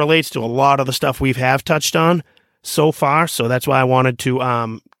kind of relates to a lot of the stuff we have touched on so far. So that's why I wanted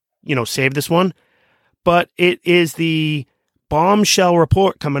to, save this one. But it is the bombshell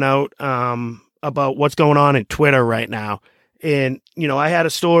report coming out about what's going on in Twitter right now. And, I had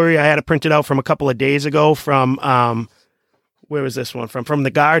a story, I had it printed out from a couple of days ago from, where was this one from? From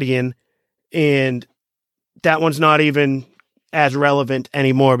The Guardian. And that one's not even as relevant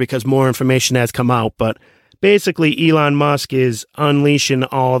anymore because more information has come out. But basically, Elon Musk is unleashing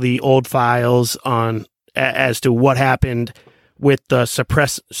all the old files on as to what happened with the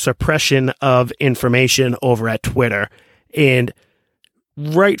suppression of information over at Twitter. And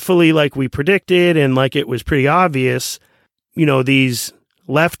rightfully, like we predicted, and like it was pretty obvious, these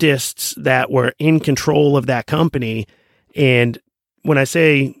leftists that were in control of that company. And when I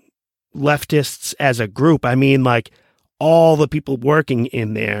say leftists as a group, I mean like all the people working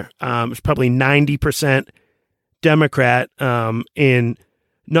in there. It's probably 90% Democrat, and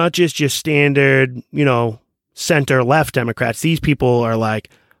not just your standard, center left Democrats. These people are like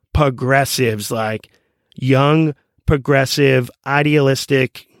progressives, like young, progressive,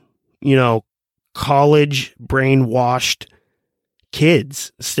 idealistic, college brainwashed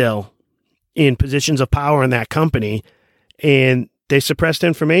kids still in positions of power in that company, and they suppressed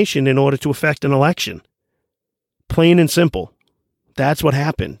information in order to affect an election. Plain and simple. That's what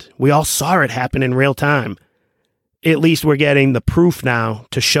happened. We all saw it happen in real time. At least we're getting the proof now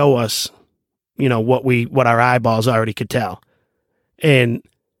to show us, what our eyeballs already could tell. And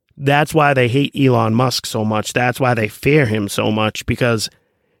that's why they hate Elon Musk so much. That's why they fear him so much, because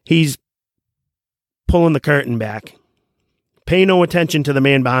he's pulling the curtain back. Pay no attention to the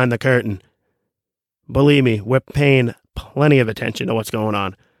man behind the curtain. Believe me, we're paying plenty of attention to what's going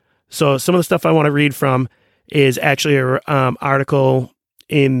on. So some of the stuff I want to read from is actually an article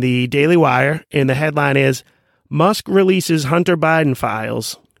in the Daily Wire, and the headline is, Musk releases Hunter Biden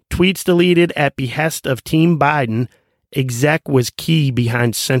files, tweets deleted at behest of Team Biden, exec was key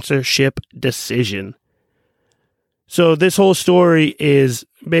behind censorship decision. So this whole story is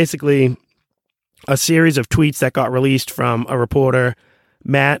basically a series of tweets that got released from a reporter,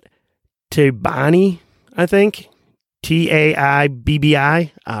 Matt Taibbi, I think. Taibbi.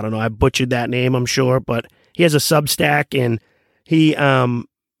 I don't know. I butchered that name, I'm sure, but he has a Substack, and he,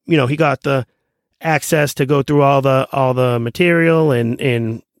 he got the access to go through all the material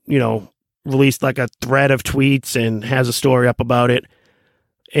and released like a thread of tweets and has a story up about it.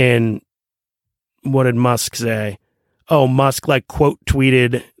 And what did Musk say? Oh, Musk quote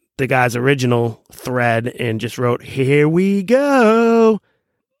tweeted the guy's original thread and just wrote, "Here we go."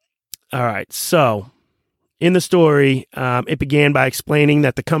 All right. So in the story, it began by explaining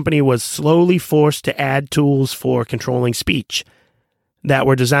that the company was slowly forced to add tools for controlling speech that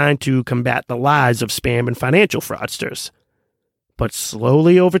were designed to combat the lies of spam and financial fraudsters. But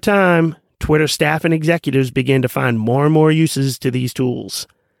slowly over time, Twitter staff and executives began to find more and more uses to these tools.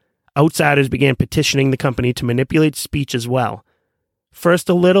 Outsiders began petitioning the company to manipulate speech as well. First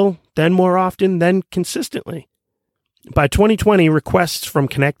a little, then more often, then consistently. By 2020, requests from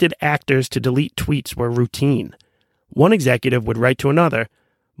connected actors to delete tweets were routine. One executive would write to another,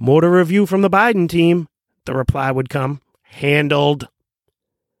 "More to review from the Biden team." The reply would come, "Handled."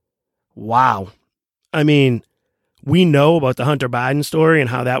 Wow. I mean, we know about the Hunter Biden story and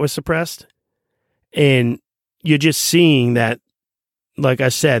how that was suppressed. And you're just seeing that, like I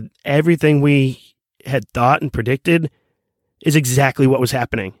said, everything we had thought and predicted is exactly what was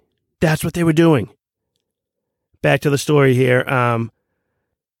happening. That's what they were doing. Back to the story here.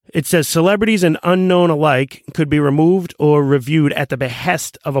 It says celebrities and unknown alike could be removed or reviewed at the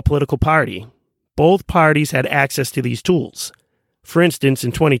behest of a political party. Both parties had access to these tools. For instance,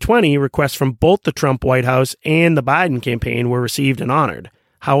 in 2020, requests from both the Trump White House and the Biden campaign were received and honored.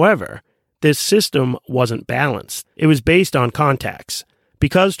 However, this system wasn't balanced. It was based on contacts.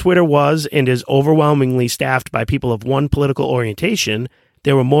 Because Twitter was and is overwhelmingly staffed by people of one political orientation,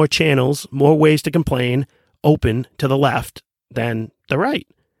 there were more channels, more ways to complain, open to the left than the right.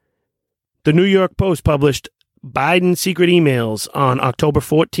 The New York Post published Biden secret emails on October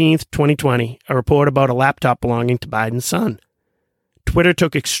 14th, 2020, a report about a laptop belonging to Biden's son. Twitter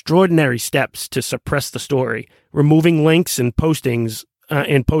took extraordinary steps to suppress the story, removing links and postings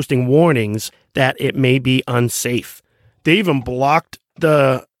and posting warnings that it may be unsafe. They even blocked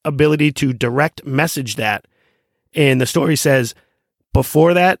the ability to direct message that. And the story says,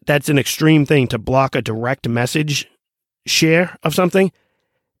 before that, that's an extreme thing to block a direct message share of something.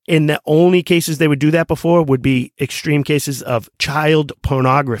 And the only cases they would do that before would be extreme cases of child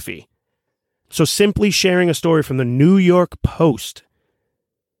pornography. So simply sharing a story from the New York Post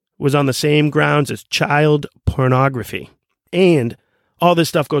was on the same grounds as child pornography. And all this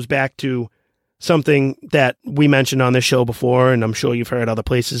stuff goes back to something that we mentioned on this show before, and I'm sure you've heard other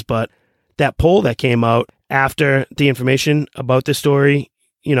places, but that poll that came out after the information about this story,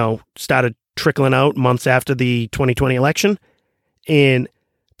 started trickling out months after the 2020 election, and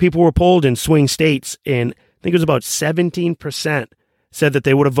people were polled in swing states, and I think it was about 17% said that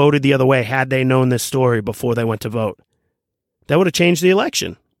they would have voted the other way had they known this story before they went to vote. That would have changed the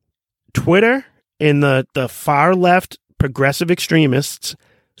election. Twitter and the far left progressive extremists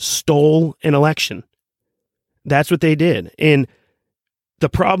stole an election. That's what they did. And the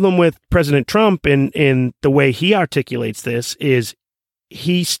problem with President Trump and the way he articulates this is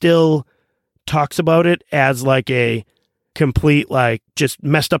he still talks about it as like a complete, just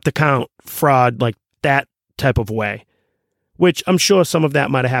messed up the count, fraud, like that type of way, which I'm sure some of that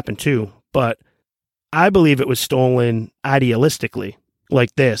might have happened too. But I believe it was stolen idealistically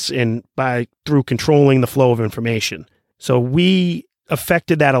like this and through controlling the flow of information. So we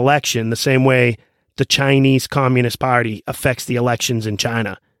affected that election the same way the Chinese Communist Party affects the elections in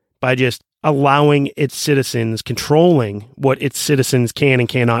China, by just allowing its citizens, controlling what its citizens can and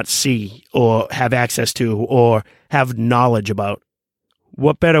cannot see or have access to or have knowledge about.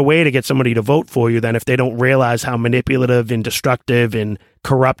 What better way to get somebody to vote for you than if they don't realize how manipulative and destructive and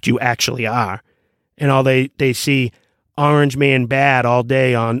corrupt you actually are? And all they see Orange Man bad all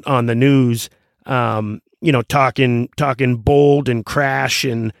day on the news, talking bold and crash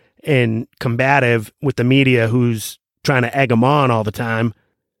and combative with the media who's trying to egg them on all the time.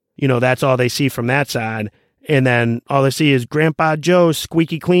 That's all they see from that side. And then all they see is Grandpa Joe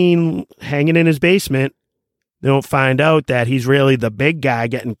squeaky clean hanging in his basement. They don't find out that he's really the big guy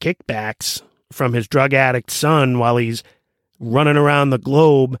getting kickbacks from his drug addict son while he's running around the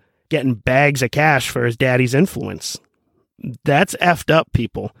globe getting bags of cash for his daddy's influence. That's effed up,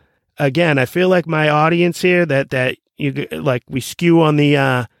 people. Again, I feel like my audience here that you we skew on the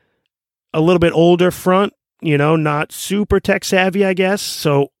a little bit older front not super tech savvy, I guess.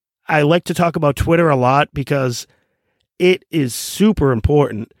 So I like to talk about Twitter a lot because it is super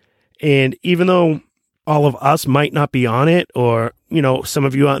important. And even though all of us might not be on it, or, some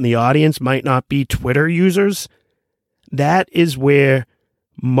of you out in the audience might not be Twitter users, that is where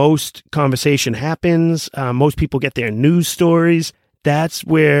most conversation happens. Most people get their news stories. That's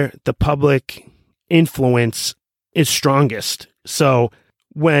where the public influence is strongest. So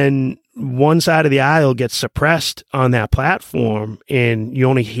when one side of the aisle gets suppressed on that platform and you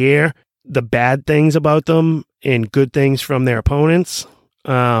only hear the bad things about them and good things from their opponents,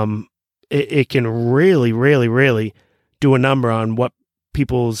 it can really, really, really do a number on what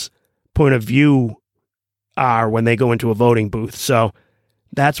people's point of view are when they go into a voting booth. So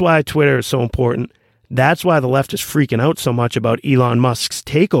that's why Twitter is so important. That's why the left is freaking out so much about Elon Musk's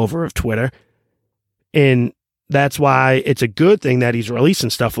takeover of Twitter. And that's why it's a good thing that he's releasing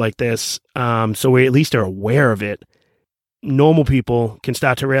stuff like this, so we at least are aware of it. Normal people can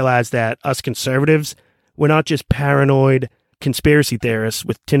start to realize that us conservatives, we're not just paranoid conspiracy theorists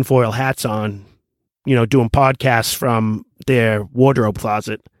with tinfoil hats on, doing podcasts from their wardrobe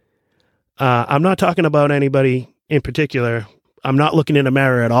closet. I'm not talking about anybody in particular. I'm not looking in a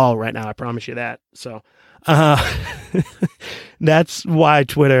mirror at all right now. I promise you that. So that's why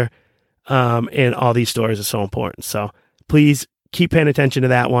Twitter and all these stories are so important. So please keep paying attention to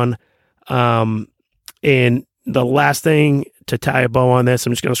that one. And the last thing to tie a bow on this,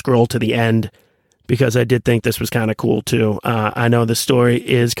 I'm just going to scroll to the end because I did think this was kind of cool too. I know this story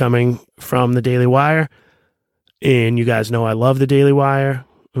is coming from the Daily Wire, and you guys know I love the Daily Wire.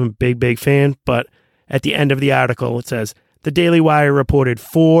 I'm a big, big fan. But at the end of the article, it says, the Daily Wire reported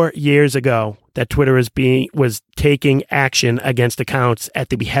 4 years ago that Twitter was taking action against accounts at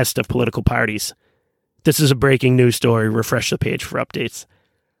the behest of political parties. This is a breaking news story. Refresh the page for updates.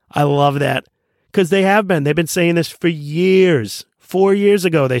 I love that because they've been saying this for years. 4 years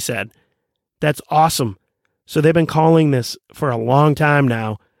ago, they said. That's awesome. So they've been calling this for a long time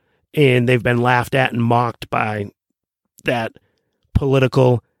now, and they've been laughed at and mocked by that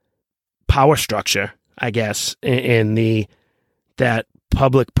political power structure, I guess, and that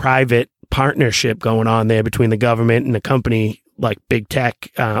public-private partnership going on there between the government and a company like big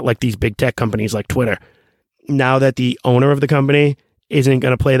tech, like these big tech companies like Twitter. Now that the owner of the company isn't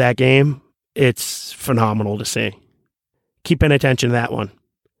going to play that game, it's phenomenal to see. Keep paying attention to that one.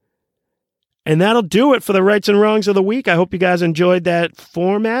 And that'll do it for the rights and wrongs of the week. I hope you guys enjoyed that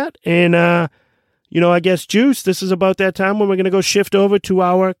format. And, I guess, Juice, this is about that time when we're going to go shift over to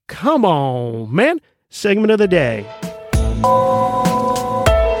our Come On, Man segment of the day.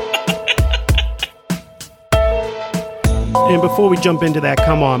 And before we jump into that,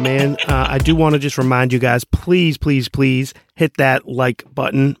 Come On, Man, I do want to just remind you guys, please, please, please hit that like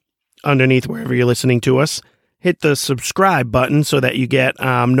button underneath wherever you're listening to us. Hit the subscribe button so that you get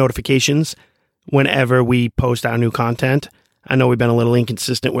notifications whenever we post our new content. I know we've been a little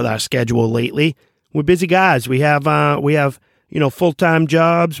inconsistent with our schedule lately. We're busy guys. We have full-time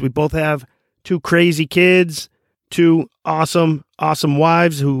jobs. We both have 2 crazy kids, 2 awesome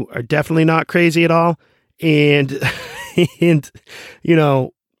wives who are definitely not crazy at all. And,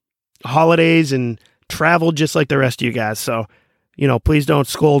 holidays and travel just like the rest of you guys. So, please don't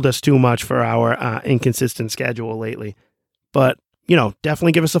scold us too much for our inconsistent schedule lately. But,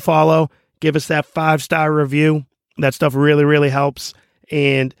 definitely give us a follow. Give us that 5-star review. That stuff really, really helps.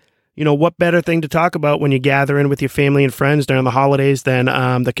 And, what better thing to talk about when you gather in with your family and friends during the holidays than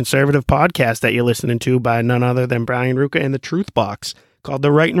the conservative podcast that you're listening to by none other than Brian Ruka and the Truth Box called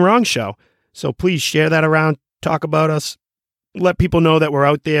The Right and Wrong Show. So please share that around. Talk about us. Let people know that we're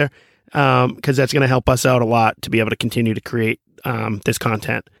out there because that's going to help us out a lot to be able to continue to create this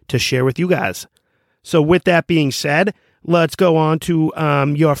content to share with you guys. So with that being said, let's go on to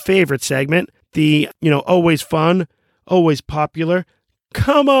your favorite segment, the, always fun, always popular,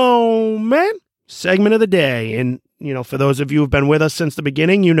 Come On, Man segment of the day. And, for those of you who've been with us since the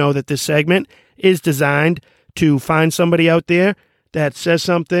beginning, you know that this segment is designed to find somebody out there that says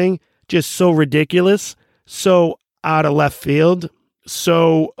something just so ridiculous, so out of left field,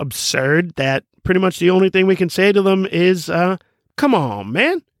 so absurd that pretty much the only thing we can say to them is, come on,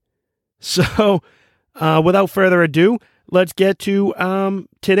 man. So without further ado, let's get to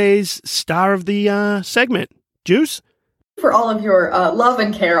today's star of the segment. Juice? For all of your love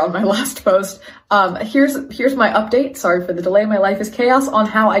and care on my last post, here's my update. Sorry for the delay. My life is chaos on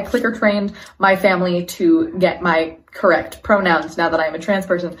how I clicker trained my family to get my correct pronouns now that I'm a trans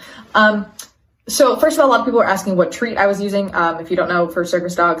person. So first of all, a lot of people are asking what treat I was using. If you don't know, for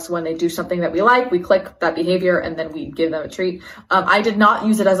circus dogs, when they do something that we like, we click that behavior and then we give them a treat. I did not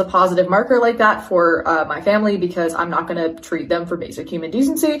use it as a positive marker like that for my family because I'm not going to treat them for basic human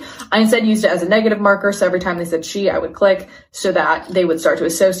decency. I instead used it as a negative marker. So every time they said she, I would click so that they would start to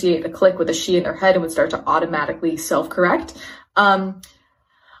associate the click with a she in their head and would start to automatically self-correct.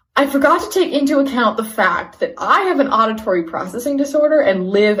 I forgot to take into account the fact that I have an auditory processing disorder and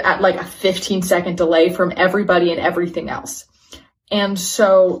live at like a 15-second delay from everybody and everything else. And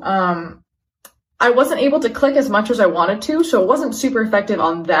so I wasn't able to click as much as I wanted to, so it wasn't super effective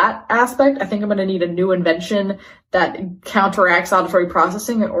on that aspect. I think I'm going to need a new invention that counteracts auditory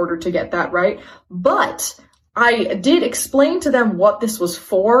processing in order to get that right. But I did explain to them what this was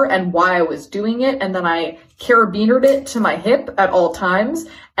for and why I was doing it, and then I carabinered it to my hip at all times.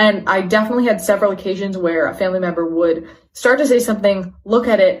 And I definitely had several occasions where a family member would start to say something, look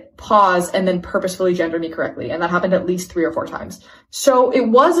at it, pause, and then purposefully gender me correctly. And that happened at least 3 or 4 times. So it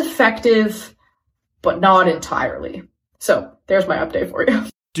was effective, but not entirely. So there's my update for you.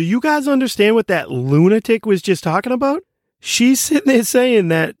 Do you guys understand what that lunatic was just talking about? She's sitting there saying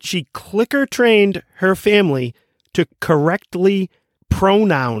that she clicker trained her family to correctly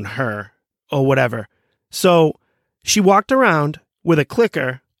pronoun her or whatever. So she walked around with a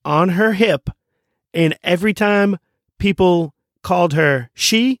clicker on her hip, and every time people called her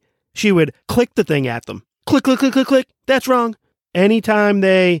she would click the thing at them. Click, click, click, click, click. That's wrong. Anytime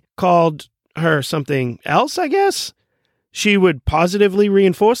they called her something else, I guess, she would positively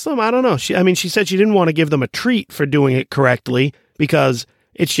reinforce them. I don't know. She said she didn't want to give them a treat for doing it correctly because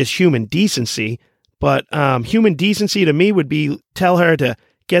it's just human decency. But human decency to me would be tell her to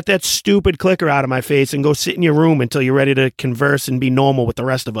get that stupid clicker out of my face and go sit in your room until you're ready to converse and be normal with the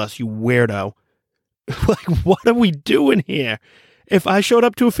rest of us, you weirdo. Like, what are we doing here? If I showed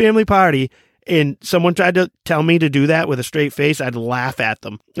up to a family party and someone tried to tell me to do that with a straight face, I'd laugh at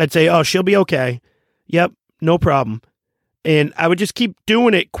them. I'd say, oh, she'll be okay. Yep, no problem. And I would just keep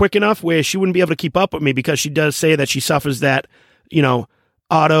doing it quick enough where she wouldn't be able to keep up with me because she does say that she suffers that,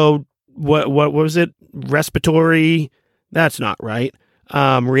 what was it? Respiratory. That's not right.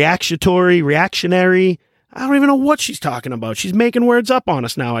 Reactionary. I don't even know what she's talking about. She's making words up on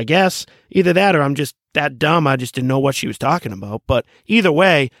us now, I guess. Either that or I'm just that dumb. I just didn't know what she was talking about. But either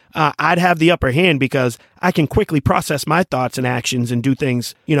way, I'd have the upper hand because I can quickly process my thoughts and actions and do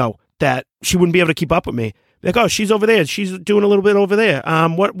things, that she wouldn't be able to keep up with me. Like, oh, she's over there. She's doing a little bit over there.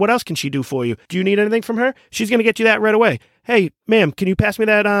 What else can she do for you? Do you need anything from her? She's going to get you that right away. Hey, ma'am, can you pass me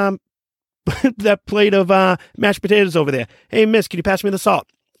that that plate of mashed potatoes over there? Hey, miss, can you pass me the salt?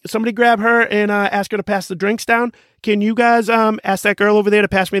 Somebody grab her and ask her to pass the drinks down. Can you guys ask that girl over there to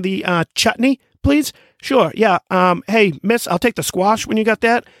pass me the chutney, please? Sure, yeah. Hey, miss, I'll take the squash when you got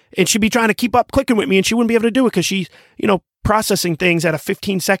that. And she'd be trying to keep up clicking with me, and she wouldn't be able to do it because she's, processing things at a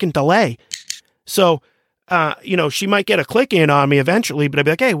 15-second delay. So, she might get a click in on me eventually, but I'd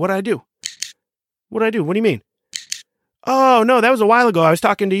be like, hey, what'd I do? What'd I do? What do you mean? Oh, no, that was a while ago. I was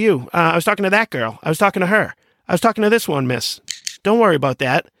talking to you. I was talking to that girl. I was talking to her. I was talking to this one, miss. Don't worry about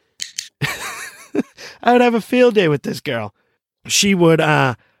that. I would have a field day with this girl. She would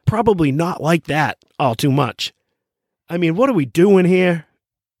probably not like that all too much. I mean, what are we doing here?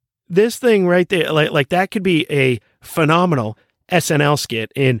 This thing right there, like that could be a phenomenal SNL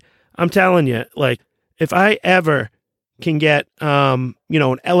skit. And I'm telling you, if I ever can get, an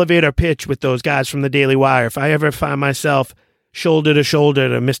elevator pitch with those guys from the Daily Wire, if I ever find myself shoulder to shoulder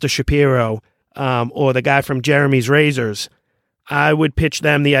to Mr. Shapiro or the guy from Jeremy's Razors, I would pitch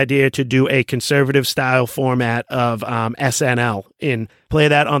them the idea to do a conservative style format of SNL and play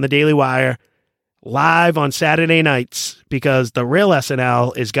that on the Daily Wire live on Saturday nights because the real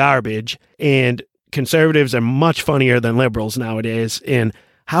SNL is garbage and conservatives are much funnier than liberals nowadays. And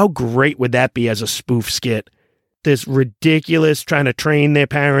how great would that be as a spoof skit? This ridiculous trying to train their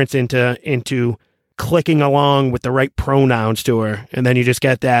parents into clicking along with the right pronouns to her. And then you just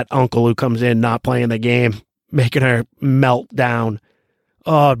get that uncle who comes in not playing the game, making her melt down.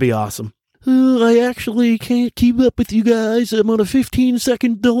 Oh, it'd be awesome. I actually can't keep up with you guys. I'm on a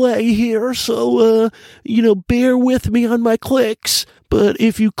 15-second delay here, so, bear with me on my clicks. But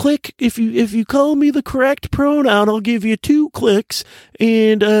if you call me the correct pronoun, I'll give you 2 clicks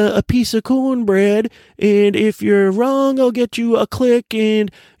and a piece of cornbread. And if you're wrong, I'll get you a click and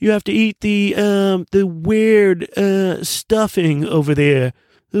you have to eat the weird stuffing over there.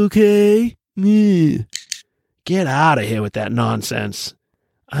 Okay? Get out of here with that nonsense.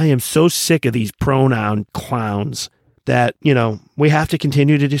 I am so sick of these pronoun clowns that, we have to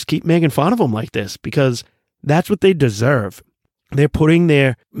continue to just keep making fun of them like this because that's what they deserve. They're putting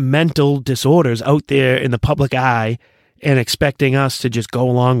their mental disorders out there in the public eye and expecting us to just go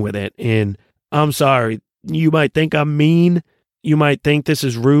along with it. And I'm sorry, you might think I'm mean. You might think this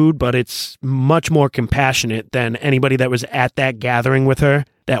is rude, but it's much more compassionate than anybody that was at that gathering with her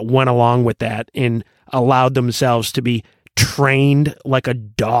that went along with that and allowed themselves to be trained like a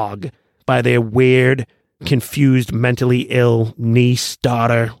dog by their weird, confused, mentally ill niece,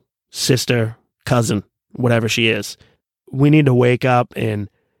 daughter, sister, cousin, whatever she is. We need to wake up and,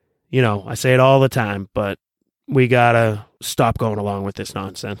 I say it all the time, but we gotta stop going along with this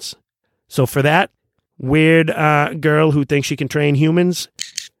nonsense. So for that weird girl who thinks she can train humans,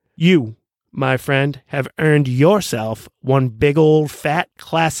 you, my friend, have earned yourself one big old fat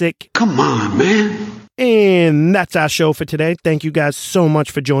classic. Come on, man. And that's our show for today. Thank you guys so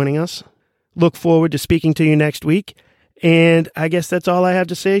much for joining us. Look forward to speaking to you next week. And I guess that's all I have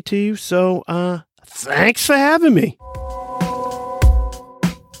to say to you. So, thanks for having me.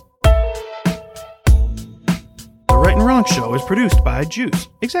 The Right and Wrong Show is produced by Juice.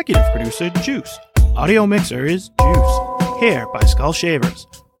 Executive producer, Juice. Audio mixer is Juice. Hair by Skull Shavers.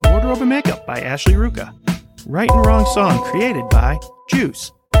 Wardrobe and makeup by Ashley Ruka. Right and Wrong song created by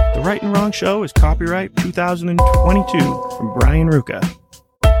Juice. The Right and Wrong Show is copyright 2022 from Brian Ruka.